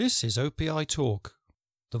This is OPI Talk,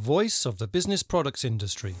 the voice of the business products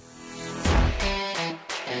industry.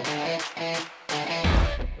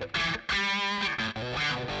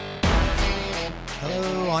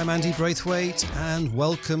 Hello, I'm Andy Braithwaite and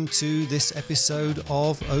welcome to this episode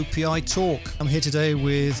of OPI Talk. I'm here today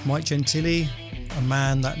with Mike Gentili, a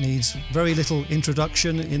man that needs very little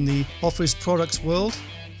introduction in the office products world.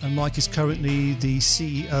 And Mike is currently the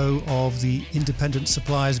CEO of the Independent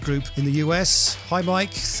Suppliers Group in the US. Hi, Mike.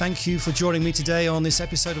 Thank you for joining me today on this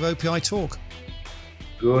episode of OPI Talk.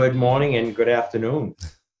 Good morning and good afternoon.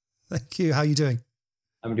 Thank you. How are you doing?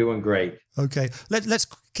 I'm doing great. Okay. Let's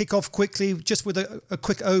kick off quickly just with a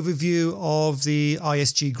quick overview of the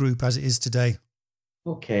ISG Group as it is today.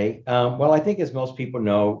 Okay. Well, I think as most people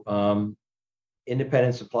know,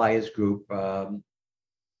 Independent Suppliers Group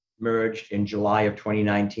merged in July of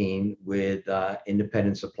 2019 with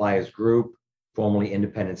Independent Suppliers Group, formerly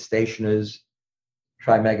Independent Stationers,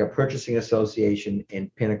 Trimega Purchasing Association,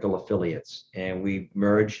 and Pinnacle Affiliates. And we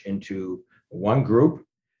merged into one group.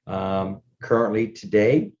 Currently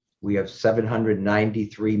today, we have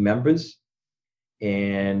 793 members,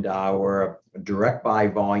 and our direct buy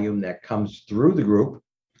volume that comes through the group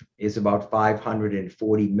is about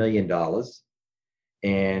 $540 million.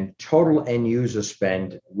 And total end user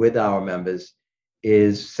spend with our members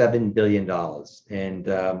is $7 billion. And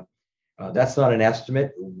that's not an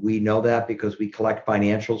estimate. We know that because we collect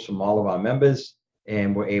financials from all of our members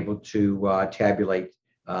and we're able to tabulate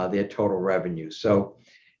their total revenue. So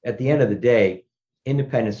at the end of the day,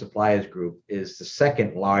 Independent Suppliers Group is the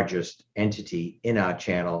second largest entity in our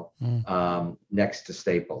channel next to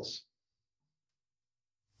Staples.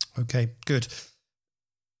 Okay, good.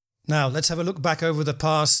 Now, let's have a look back over the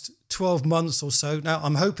past 12 months or so. Now,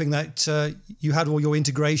 I'm hoping that you had all your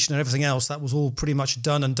integration and everything else. That was all pretty much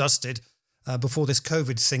done and dusted before this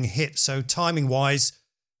COVID thing hit. So timing-wise,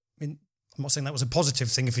 I mean, I'm not saying that was a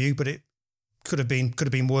positive thing for you, but it could have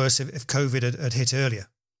been worse if COVID had hit earlier.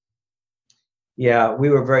 Yeah, we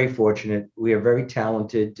were very fortunate. We are a very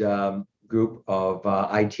talented group of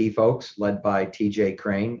IT folks led by TJ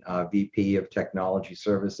Crane, VP of Technology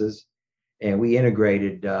Services. And we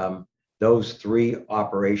integrated those three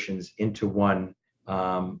operations into one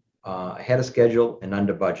ahead of schedule and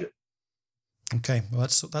under budget. Okay, well,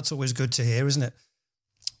 that's always good to hear, isn't it?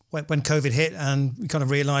 When COVID hit and we kind of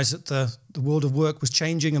realized that the world of work was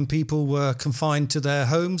changing and people were confined to their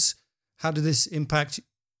homes, how did this impact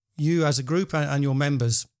you as a group and your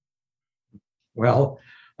members? Well,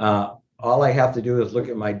 all I have to do is look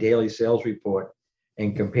at my daily sales report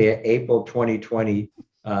and compare April 2020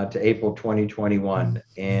 to April 2021.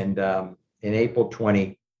 And in April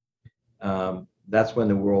 20, that's when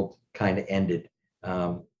the world kind of ended.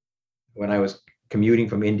 When I was commuting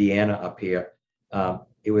from Indiana up here,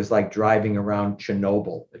 it was like driving around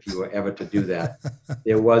Chernobyl, if you were ever to do that.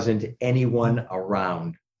 There wasn't anyone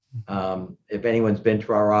around. If anyone's been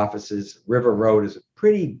to our offices, River Road is a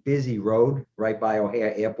pretty busy road right by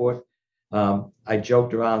O'Hare Airport. I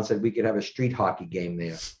joked around and said we could have a street hockey game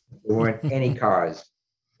there. There weren't any cars.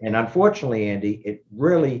 And unfortunately, Andy, it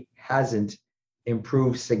really hasn't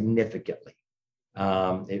improved significantly.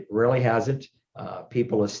 It really hasn't.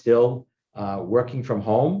 People are still working from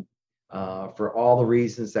home for all the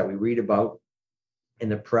reasons that we read about in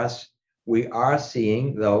the press. We are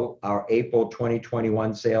seeing, though, our April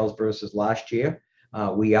 2021 sales versus last year,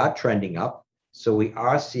 we are trending up. So we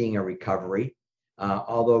are seeing a recovery,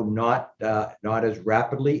 although not as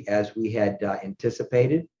rapidly as we had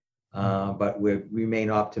anticipated. But we remain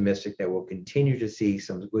optimistic that we'll continue to see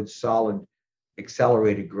some good, solid,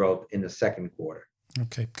 accelerated growth in the second quarter.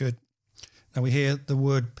 Okay, good. Now we hear the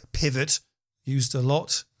word pivot used a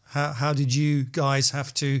lot. How did you guys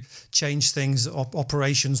have to change things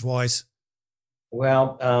operations-wise?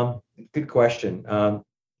 Well, good question. One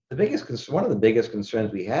of the biggest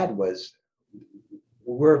concerns we had was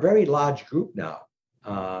we're a very large group now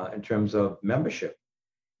in terms of membership.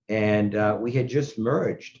 And we had just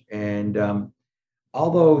merged. And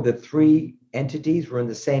although the three entities were in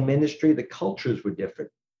the same industry, the cultures were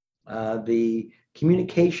different. The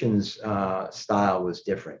communications style was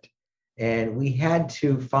different. And we had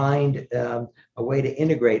to find a way to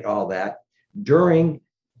integrate all that during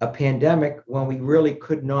a pandemic when we really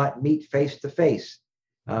could not meet face to face.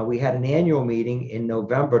 We had an annual meeting in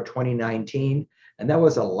November 2019, and that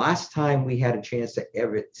was the last time we had a chance to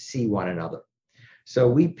ever see one another. So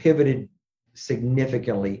we pivoted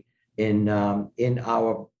significantly in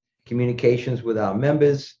our communications with our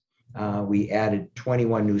members. We added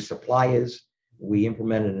 21 new suppliers. We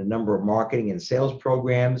implemented a number of marketing and sales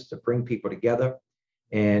programs to bring people together.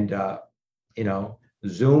 And,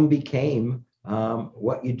 Zoom became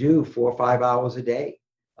what you do 4 or 5 hours a day.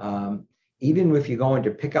 Even if you're going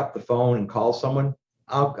to pick up the phone and call someone,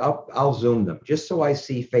 I'll Zoom them just so I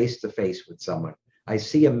see face to face with someone. I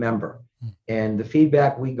see a member. And the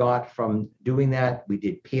feedback we got from doing that, we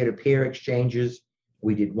did peer-to-peer exchanges,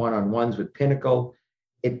 we did one-on-ones with Pinnacle.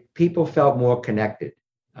 People felt more connected.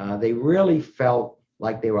 They really felt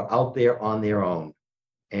like they were out there on their own.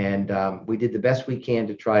 And we did the best we can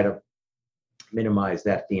to try to minimize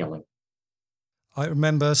that feeling. I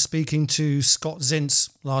remember speaking to Scott Zintz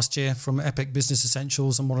last year from Epic Business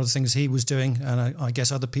Essentials, and one of the things he was doing, and I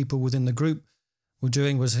guess other people within the group were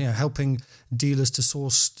doing, was helping dealers to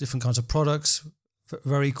source different kinds of products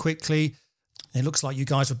very quickly. It looks like you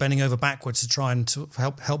guys were bending over backwards to try and to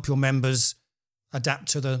help your members adapt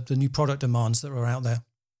to the new product demands that were out there.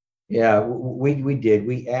 Yeah, we did.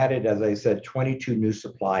 We added, as I said, 22 new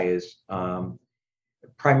suppliers.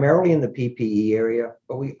 Primarily in the PPE area,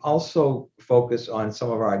 but we also focus on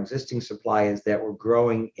some of our existing suppliers that were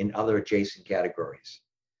growing in other adjacent categories.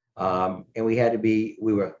 And we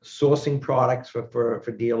were sourcing products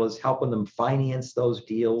for dealers, helping them finance those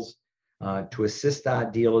deals, to assist our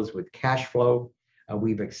dealers with cash flow.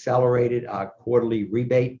 We've accelerated our quarterly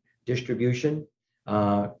rebate distribution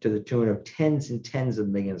to the tune of tens and tens of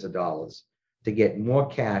millions of dollars to get more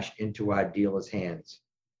cash into our dealers' hands.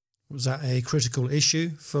 Was that a critical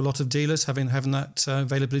issue for a lot of dealers, having that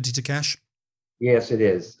availability to cash? Yes, it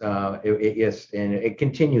is. Yes, and it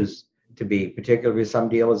continues to be, particularly some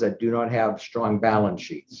dealers that do not have strong balance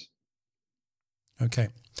sheets. Okay.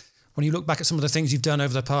 When you look back at some of the things you've done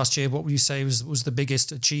over the past year, what would you say was the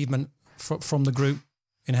biggest achievement from the group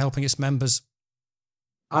in helping its members?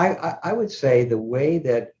 I would say the way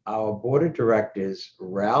that our board of directors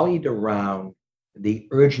rallied around the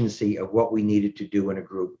urgency of what we needed to do in a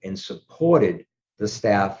group and supported the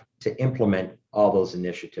staff to implement all those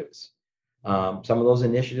initiatives. Some of those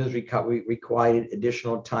initiatives required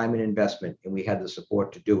additional time and investment, and we had the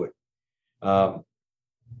support to do it.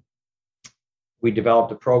 We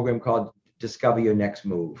developed a program called Discover Your Next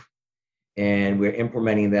Move, and we're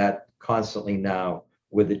implementing that constantly now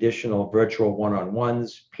with additional virtual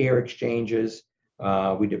one-on-ones, peer exchanges.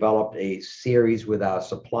 We developed a series with our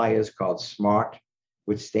suppliers called SMART,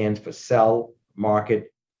 which stands for Sell,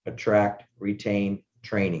 Market, Attract, Retain,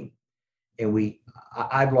 Training. And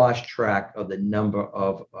I've lost track of the number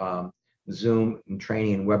of Zoom and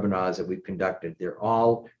training and webinars that we've conducted. They're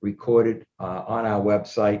all recorded on our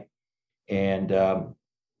website. And you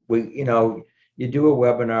do a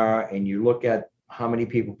webinar and you look at how many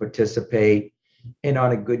people participate, and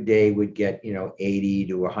on a good day we'd get 80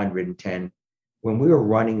 to 110. When we were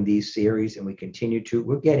running these series, and we continue to,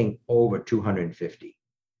 we're getting over 250,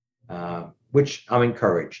 which I'm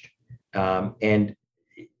encouraged. And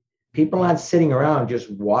people aren't sitting around just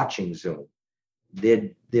watching Zoom.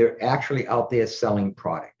 They're actually out there selling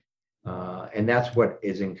product. And that's what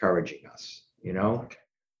is encouraging us,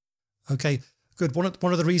 Okay, good. One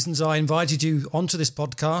of the reasons I invited you onto this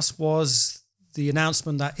podcast was the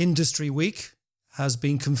announcement that Industry Week has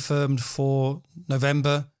been confirmed for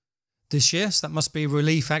November this year. So that must be a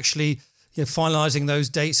relief, actually, finalizing those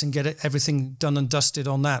dates and get everything done and dusted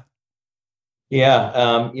on that.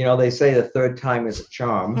 Yeah, they say the third time is a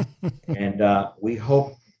charm, and we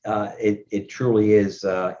hope it truly is,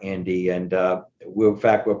 Andy. And I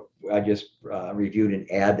just reviewed an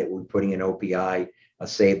ad that we're putting in OPI, a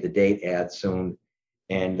save the date ad soon,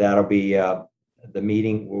 and that'll be the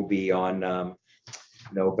meeting will be on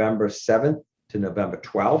November 7th to November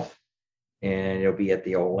 12th, and it'll be at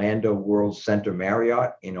the Orlando World Center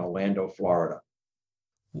Marriott in Orlando, Florida.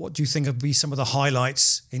 What do you think will be some of the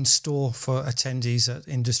highlights in store for attendees at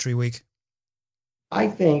Industry Week? I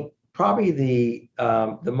think probably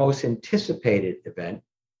the most anticipated event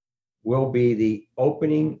will be the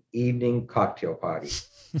opening evening cocktail party.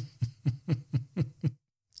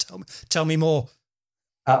 Tell me more.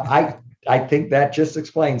 I think that just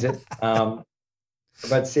explains it.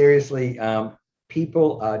 But seriously,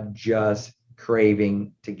 people are just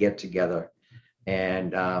craving to get together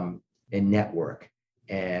and network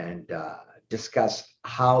and discuss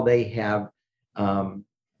how they have,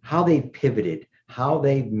 how they pivoted, how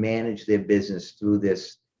they've managed their business through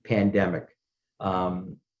this pandemic.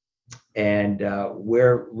 And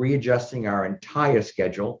we're readjusting our entire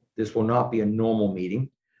schedule. This will not be a normal meeting.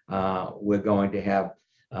 We're going to have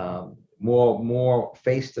more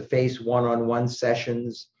face-to-face one-on-one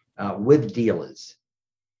sessions with dealers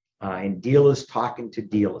and dealers talking to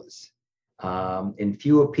dealers, and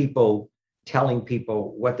fewer people telling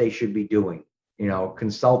people what they should be doing.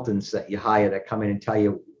 Consultants that you hire that come in and tell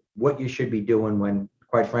you what you should be doing when,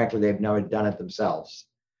 quite frankly, they've never done it themselves.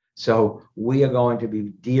 So we are going to be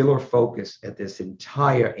dealer focused at this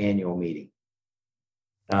entire annual meeting.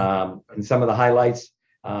 And some of the highlights,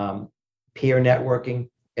 peer networking,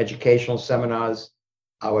 educational seminars,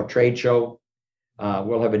 our trade show.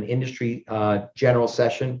 We'll have an industry general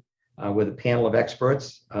session with a panel of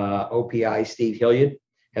experts. OPI Steve Hilliard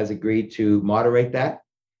has agreed to moderate that.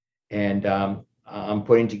 And I'm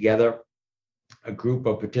putting together a group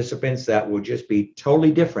of participants that will just be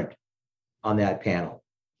totally different on that panel,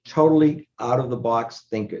 totally out of the box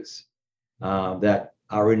thinkers that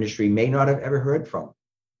our industry may not have ever heard from.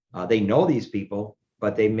 They know these people,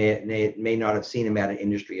 but they may not have seen them at an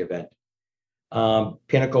industry event.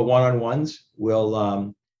 Pinnacle one-on-ones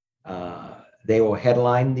will they will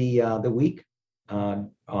headline the week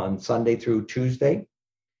on Sunday through Tuesday,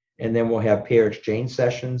 and then we'll have peer exchange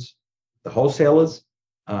sessions. The wholesalers,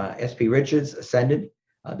 SP Richards, Ascended,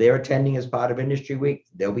 they're attending as part of Industry Week.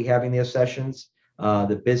 They'll be having their sessions.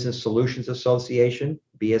 The Business Solutions Association,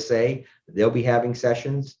 BSA, they'll be having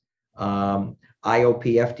sessions. IOP,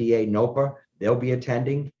 FDA, NOPA, they'll be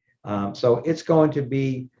attending. So it's going to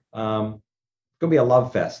be a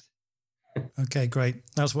love fest. Okay, great.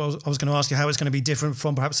 That's what I was going to ask you, how it's going to be different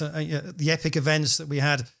from perhaps the epic events that we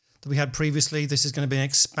had previously. This is going to be an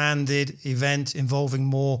expanded event involving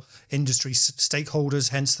more industry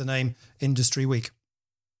stakeholders, hence the name Industry Week.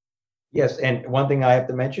 Yes, and one thing I have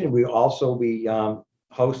to mention, we'll also be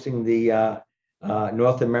hosting the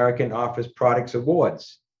North American Office Products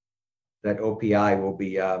Awards that OPI will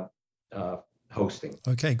be hosting.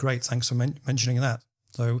 Okay, great. Thanks for mentioning that.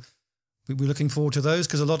 So we're looking forward to those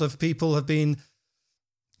because a lot of people have been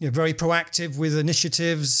very proactive with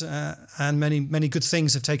initiatives and many good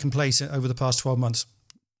things have taken place over the past 12 months.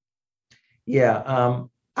 Yeah,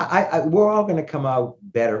 we're all going to come out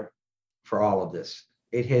better for all of this.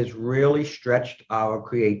 It has really stretched our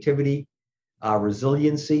creativity, our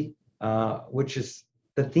resiliency, which is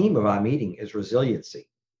the theme of our meeting is resiliency.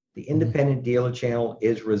 The independent dealer channel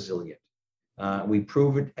is resilient. We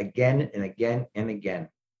prove it again and again and again.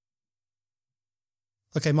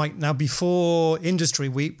 Okay, Mike, now before Industry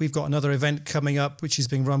Week, we've got another event coming up, which is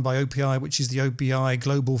being run by OPI, which is the OPI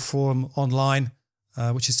Global Forum Online,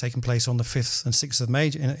 which is taking place on the 5th and 6th of May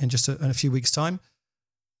in just in a few weeks' time.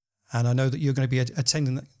 And I know that you're going to be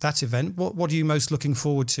attending that event. What are you most looking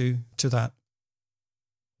forward to that?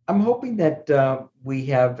 I'm hoping that we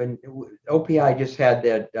have, OPI just had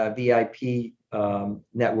that VIP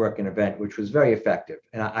networking event, which was very effective.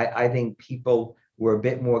 And I think people were a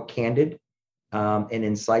bit more candid and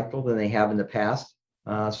insightful than they have in the past.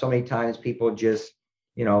 So many times people just,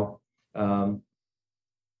 they don't want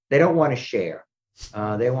to share.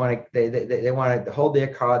 They want to hold their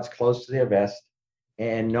cards close to their vest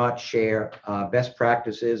and not share best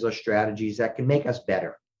practices or strategies that can make us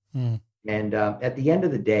better. And at the end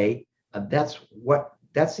of the day, that's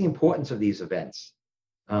the importance of these events.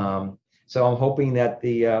 So I'm hoping that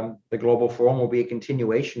the Global Forum will be a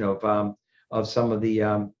continuation of some of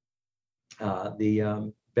the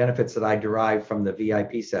benefits that I derived from the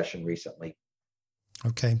VIP session recently.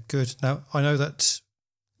 Okay, good. Now, I know that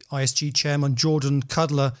ISG Chairman Jordan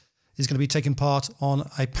Cudler is going to be taking part on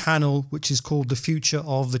a panel which is called The Future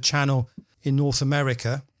of the Channel in North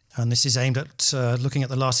America. And this is aimed at looking at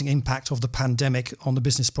the lasting impact of the pandemic on the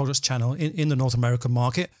business products channel in the North American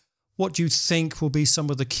market. What do you think will be some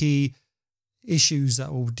of the key issues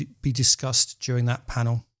that will be discussed during that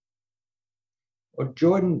panel? Well,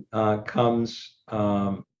 Jordan comes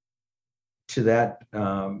to that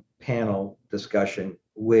panel discussion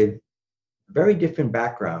with a very different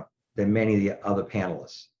background than many of the other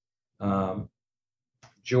panelists.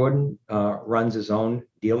 Jordan runs his own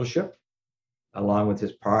dealership along with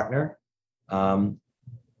his partner in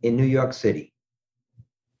New York City.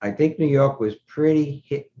 I think New York was pretty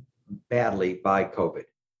hit badly by COVID,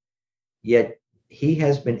 yet he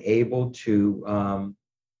has been able to,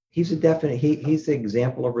 he's the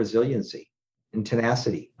example of resiliency and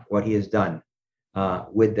tenacity, what he has done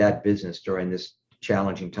with that business during this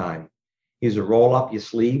challenging time. He's a roll up your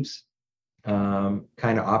sleeves kind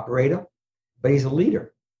of operator, but he's a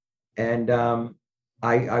leader. And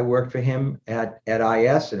I worked for him at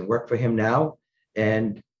IS and work for him now,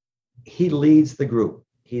 and he leads the group.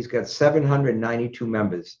 He's got 792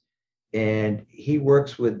 members, and he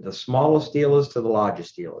works with the smallest dealers to the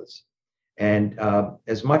largest dealers. And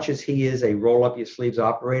as much as he is a roll-up-your-sleeves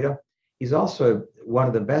operator, he's also one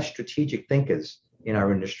of the best strategic thinkers in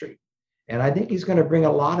our industry. And I think he's going to bring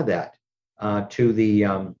a lot of that to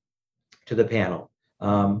the panel.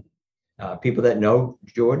 People that know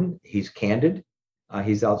Jordan, he's candid,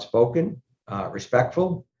 he's outspoken,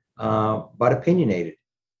 respectful, but opinionated.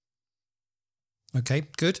 Okay,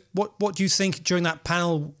 good. What do you think during that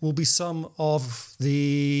panel will be some of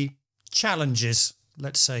the challenges,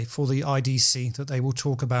 let's say, for the IDC that they will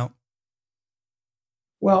talk about?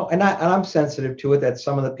 Well, and I'm sensitive to it that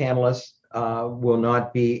some of the panelists will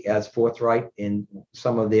not be as forthright in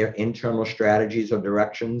some of their internal strategies or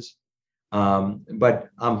directions. But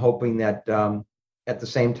I'm hoping that at the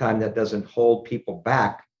same time, that doesn't hold people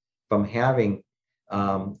back from having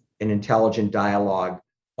an intelligent dialogue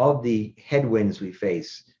of the headwinds we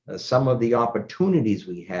face, some of the opportunities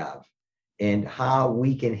we have, and how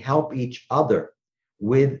we can help each other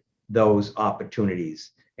with those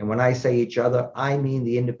opportunities. And when I say each other, I mean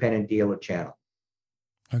the independent dealer channel.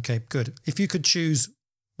 Okay, good. If you could choose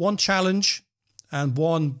one challenge and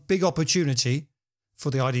one big opportunity for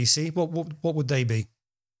the IDC, what would they be?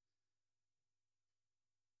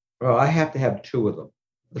 Well, I have to have two of them.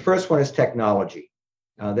 The first one is technology.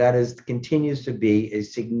 That continues to be a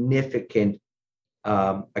significant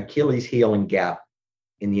Achilles heel and gap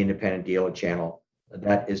in the independent dealer channel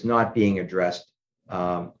that is not being addressed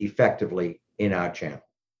effectively in our channel.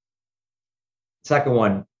 Second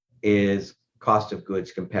one is cost of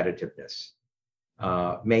goods competitiveness.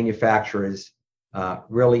 Manufacturers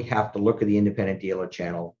really have to look at the independent dealer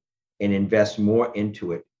channel and invest more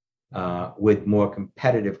into it with more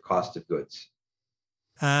competitive cost of goods.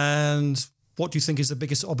 And what do you think is the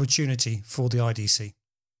biggest opportunity for the IDC?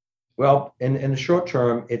 Well, in the short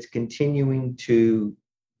term, it's continuing to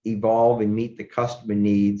evolve and meet the customer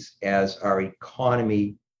needs as our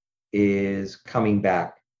economy is coming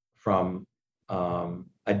back from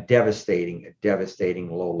a devastating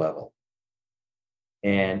low level.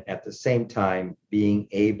 And at the same time, being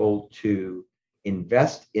able to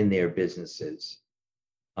invest in their businesses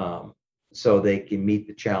so they can meet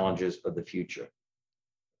the challenges of the future,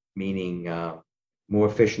 meaning more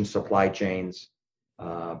efficient supply chains,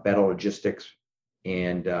 better logistics,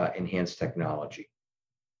 and enhanced technology.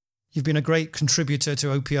 You've been a great contributor to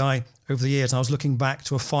OPI over the years. I was looking back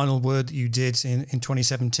to a final word that you did in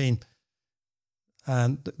 2017.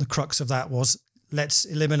 And the crux of that was, let's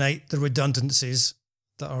eliminate the redundancies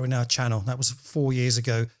that are in our channel. That was 4 years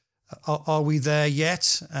ago. Are we there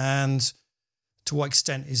yet? And to what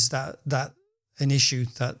extent is that an issue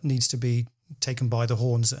that needs to be taken by the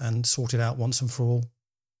horns and sorted out once and for all?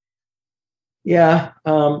 Yeah,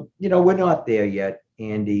 we're not there yet,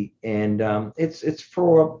 Andy, and it's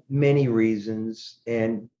for many reasons,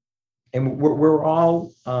 and we're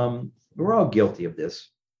all guilty of this.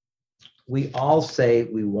 We all say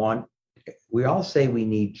we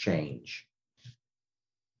need change,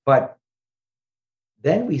 but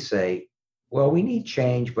then we say, well, we need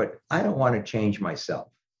change, but I don't want to change myself.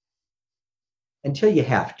 Until you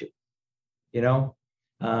have to,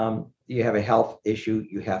 you have a health issue,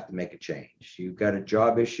 you have to make a change. You've got a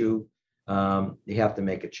job issue, you have to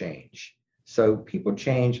make a change. So people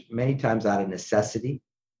change many times out of necessity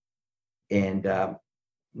and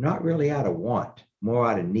not really out of want, more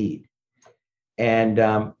out of need. And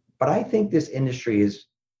but I think this industry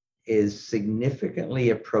is significantly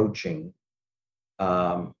approaching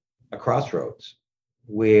a crossroads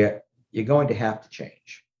where you're going to have to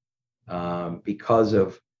change because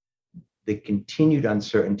of the continued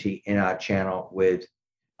uncertainty in our channel with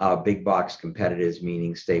our big box competitors,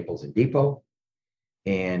 meaning Staples and Depot,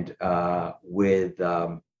 and with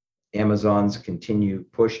Amazon's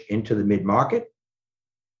continued push into the mid-market,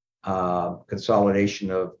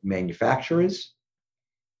 consolidation of manufacturers.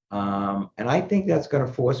 And I think that's going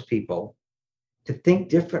to force people to think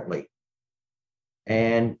differently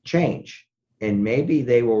and change. And maybe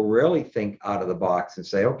they will really think out of the box and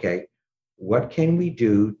say, okay, what can we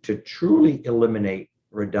do to truly eliminate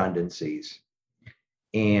redundancies?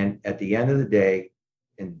 And at the end of the day,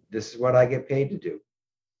 and this is what I get paid to do,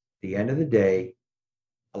 at the end of the day,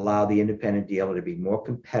 allow the independent dealer to be more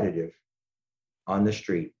competitive on the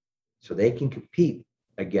street so they can compete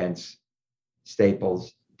against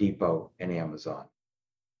Staples, Depot, and Amazon.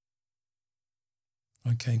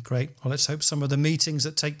 Okay, great. Well, let's hope some of the meetings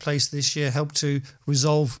that take place this year help to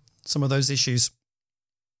resolve some of those issues.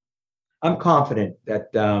 I'm confident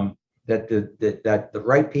that that the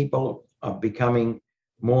right people are becoming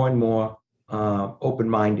more and more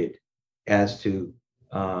open-minded as to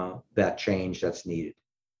that change that's needed.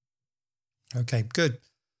 Okay, good.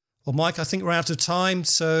 Well, Mike, I think we're out of time,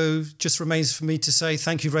 so just remains for me to say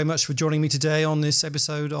thank you very much for joining me today on this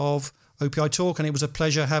episode of OPI Talk, and it was a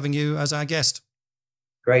pleasure having you as our guest.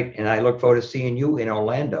 Great, and I look forward to seeing you in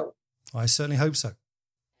Orlando. I certainly hope so.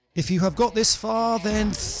 If you have got this far,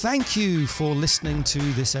 then thank you for listening to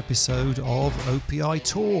this episode of OPI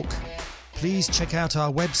Talk. Please check out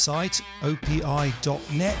our website,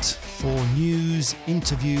 opi.net, for news,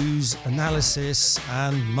 interviews, analysis,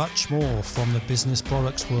 and much more from the business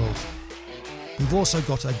products world. We've also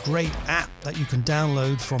got a great app that you can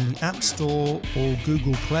download from the App Store or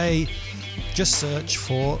Google Play. Just search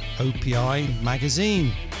for OPI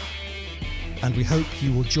Magazine. And we hope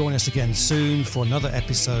you will join us again soon for another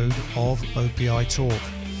episode of OPI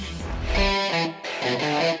Talk.